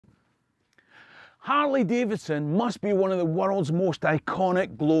Harley Davidson must be one of the world's most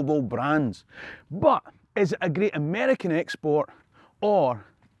iconic global brands. But is it a great American export or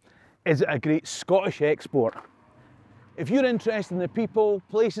is it a great Scottish export? If you're interested in the people,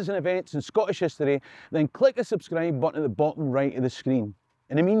 places and events in Scottish history, then click the subscribe button at the bottom right of the screen.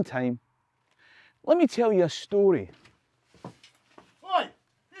 In the meantime, let me tell you a story. Oi!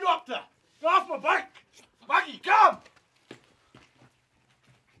 You up there? Get off my bike! Maggie, come!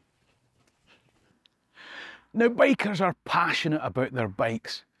 Now, bikers are passionate about their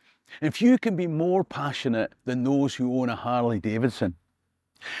bikes. And few can be more passionate than those who own a Harley Davidson.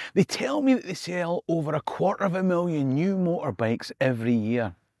 They tell me that they sell over 250,000 new motorbikes every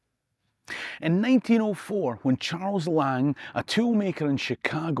year. In 1904, when Charles Lang, a toolmaker in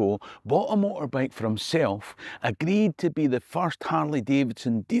Chicago, bought a motorbike for himself, agreed to be the first Harley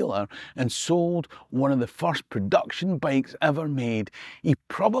Davidson dealer and sold one of the first production bikes ever made, he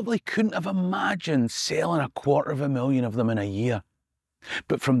probably couldn't have imagined selling 250,000 of them in a year.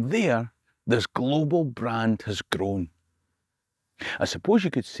 But from there, this global brand has grown. I suppose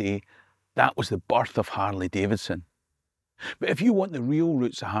you could say that was the birth of Harley Davidson. But if you want the real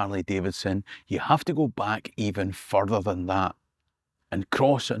roots of Harley Davidson, you have to go back even further than that and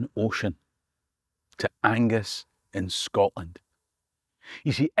cross an ocean to Agnus in Scotland.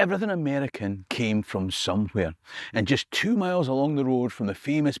 You see, everything American came from somewhere, and just 2 miles along the road from the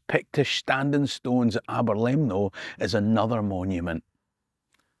famous Pictish standing stones at Aberlemno is another monument.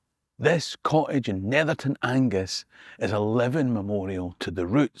 This cottage in Netherton, Angus is a living memorial to the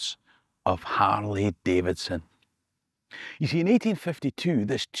roots of Harley Davidson. You see, in 1852,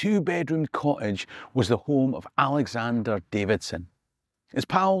 this 2-bedroomed cottage was the home of Alexander Davidson. His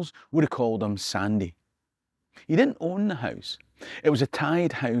pals would have called him Sandy. He didn't own the house. It was a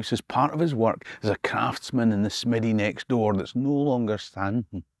tied house as part of his work as a craftsman in the smithy next door that's no longer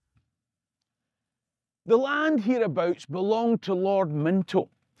standing. The land hereabouts belonged to Lord Minto.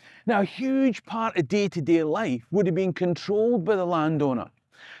 Now, a huge part of day-to-day life would have been controlled by the landowner.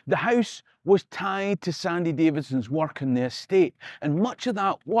 The house was tied to Sandy Davidson's work in the estate, and much of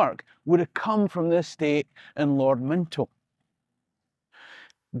that work would have come from the estate in Lord Minto.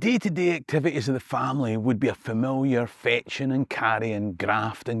 Day-to-day activities of the family would be a familiar fetching and carrying,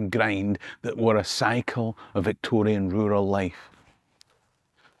 graft and grind that were a cycle of Victorian rural life.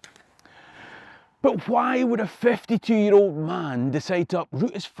 But why would a 52-year-old man decide to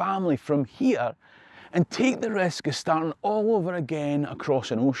uproot his family from here and take the risk of starting all over again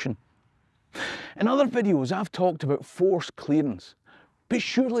across an ocean? In other videos, I've talked about forced clearance, but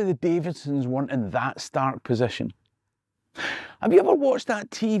surely the Davidsons weren't in that stark position. Have you ever watched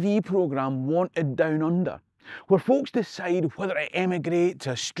that TV programme Wanted Down Under, where folks decide whether to emigrate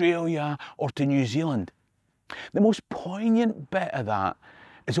to Australia or to New Zealand? The most poignant bit of that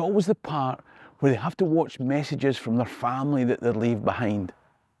is always the part where they have to watch messages from their family that they leave behind.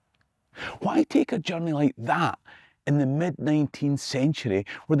 Why take a journey like that in the mid-19th century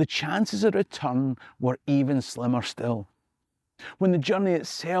where the chances of return were even slimmer still? When the journey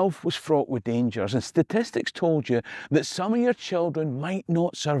itself was fraught with dangers and statistics told you that some of your children might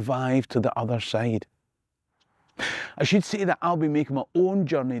not survive to the other side. I should say that I'll be making my own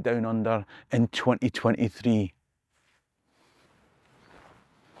journey down under in 2023.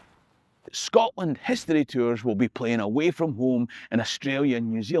 Scotland History Tours will be playing away from home in Australia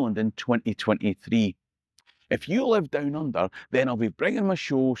and New Zealand in 2023. If you live down under, then I'll be bringing my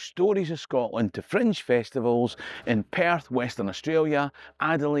show Stories of Scotland to fringe festivals in Perth, Western Australia,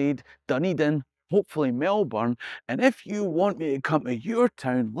 Adelaide, Dunedin, hopefully Melbourne, and if you want me to come to your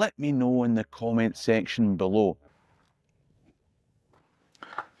town, let me know in the comment section below.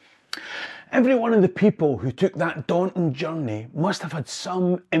 Every one of the people who took that daunting journey must have had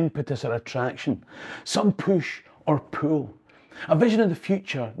some impetus or attraction, some push or pull, a vision of the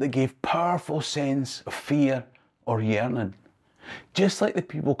future that gave powerful sense of fear or yearning, just like the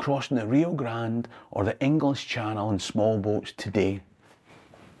people crossing the Rio Grande or the English Channel in small boats today.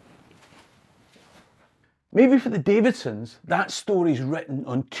 Maybe for the Davidsons, that story's written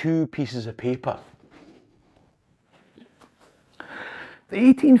on 2 pieces of paper. The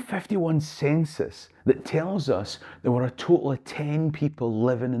 1851 census that tells us there were a total of 10 people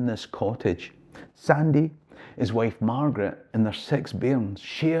living in this cottage. Sandy, his wife Margaret, and their 6 bairns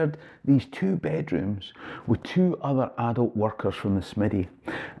shared these 2 bedrooms with 2 other adult workers from the smithy,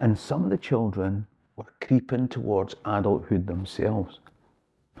 and some of the children were creeping towards adulthood themselves.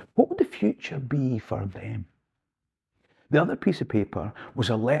 What would the future be for them? The other piece of paper was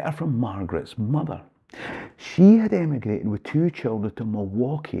a letter from Margaret's mother. She had emigrated with 2 children to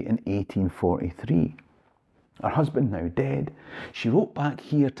Milwaukee in 1843. Her husband now dead, she wrote back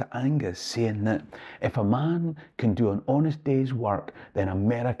here to Agnus saying that if a man can do an honest day's work, then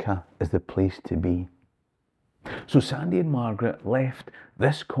America is the place to be. So Sandy and Margaret left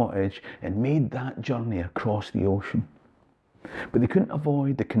this cottage and made that journey across the ocean. But they couldn't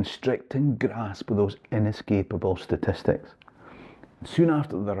avoid the constricting grasp of those inescapable statistics. Soon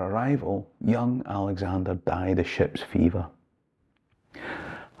after their arrival, young Alexander died of ship's fever.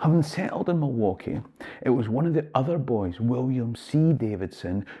 Having settled in Milwaukee, it was one of the other boys, William C.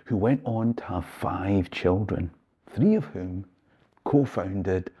 Davidson, who went on to have 5 children, 3 of whom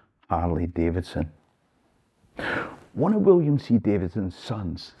co-founded Harley Davidson. One of William C. Davidson's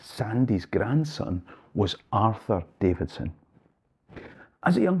sons, Sandy's grandson, was Arthur Davidson.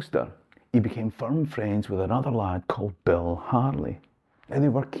 As a youngster, he became firm friends with another lad called Bill Harley. And they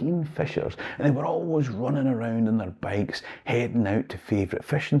were keen fishers, and they were always running around on their bikes, heading out to favourite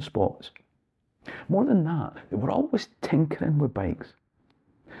fishing spots. More than that, they were always tinkering with bikes.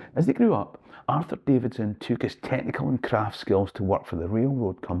 As they grew up, Arthur Davidson took his technical and craft skills to work for the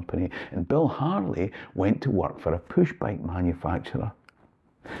railroad company, and Bill Harley went to work for a push bike manufacturer.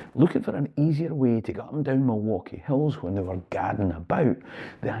 Looking for an easier way to get up and down Milwaukee hills when they were gadding about,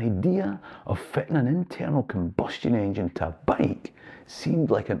 the idea of fitting an internal combustion engine to a bike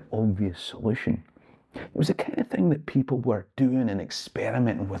seemed like an obvious solution. It was the kind of thing that people were doing and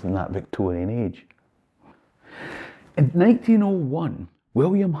experimenting with in that Victorian age. In 1901,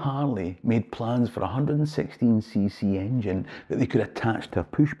 William Harley made plans for a 116cc engine that they could attach to a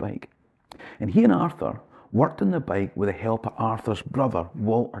push bike. And he and Arthur worked on the bike with the help of Arthur's brother,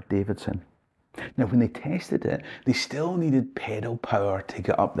 Walter Davidson. Now, when they tested it, they still needed pedal power to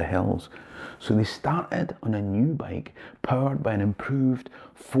get up the hills. So they started on a new bike powered by an improved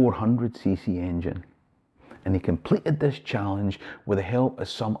 400cc engine. And they completed this challenge with the help of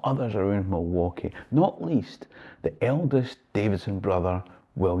some others around Milwaukee, not least the eldest Davidson brother,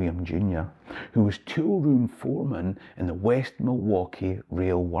 William Jr., who was toolroom foreman in the West Milwaukee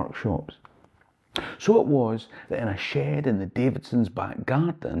rail workshops. So it was that in a shed in the Davidsons' back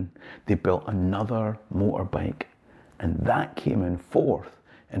garden, they built another motorbike, and that came in 4th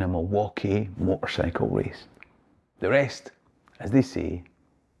in a Milwaukee motorcycle race. The rest, as they say,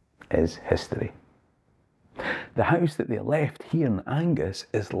 is history. The house that they left here in Agnus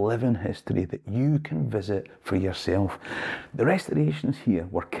is living history that you can visit for yourself. The restorations here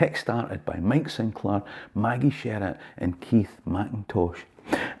were kick-started by Mike Sinclair, Maggie Sherritt and Keith McIntosh.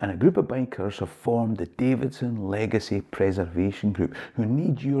 And a group of bikers have formed the Davidson Legacy Preservation Group, who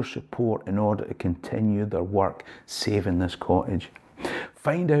need your support in order to continue their work saving this cottage.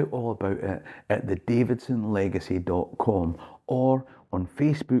 Find out all about it at thedavidsonlegacy.com or on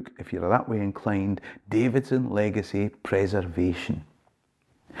Facebook, if you're that way inclined, Davidson Legacy Preservation.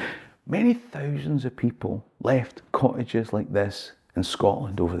 Many thousands of people left cottages like this in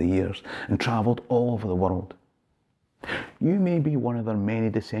Scotland over the years and travelled all over the world. You may be one of their many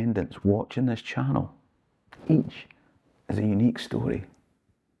descendants watching this channel. Each is a unique story.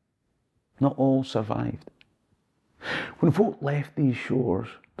 Not all survived. When folk left these shores,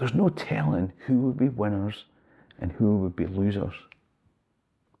 there's no telling who would be winners and who would be losers.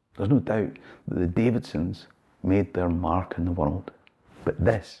 There's no doubt that the Davidsons made their mark in the world. But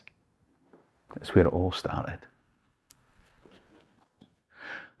this is where it all started.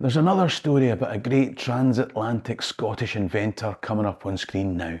 There's another story about a great transatlantic Scottish inventor coming up on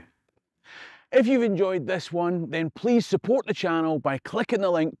screen now. If you've enjoyed this one, then please support the channel by clicking the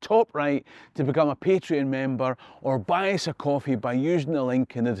link top right to become a Patreon member, or buy us a coffee by using the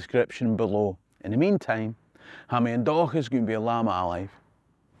link in the description below. In the meantime, ha mi an dóchas gún bí lama alive.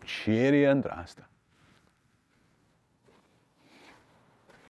 Cheery and Rasta.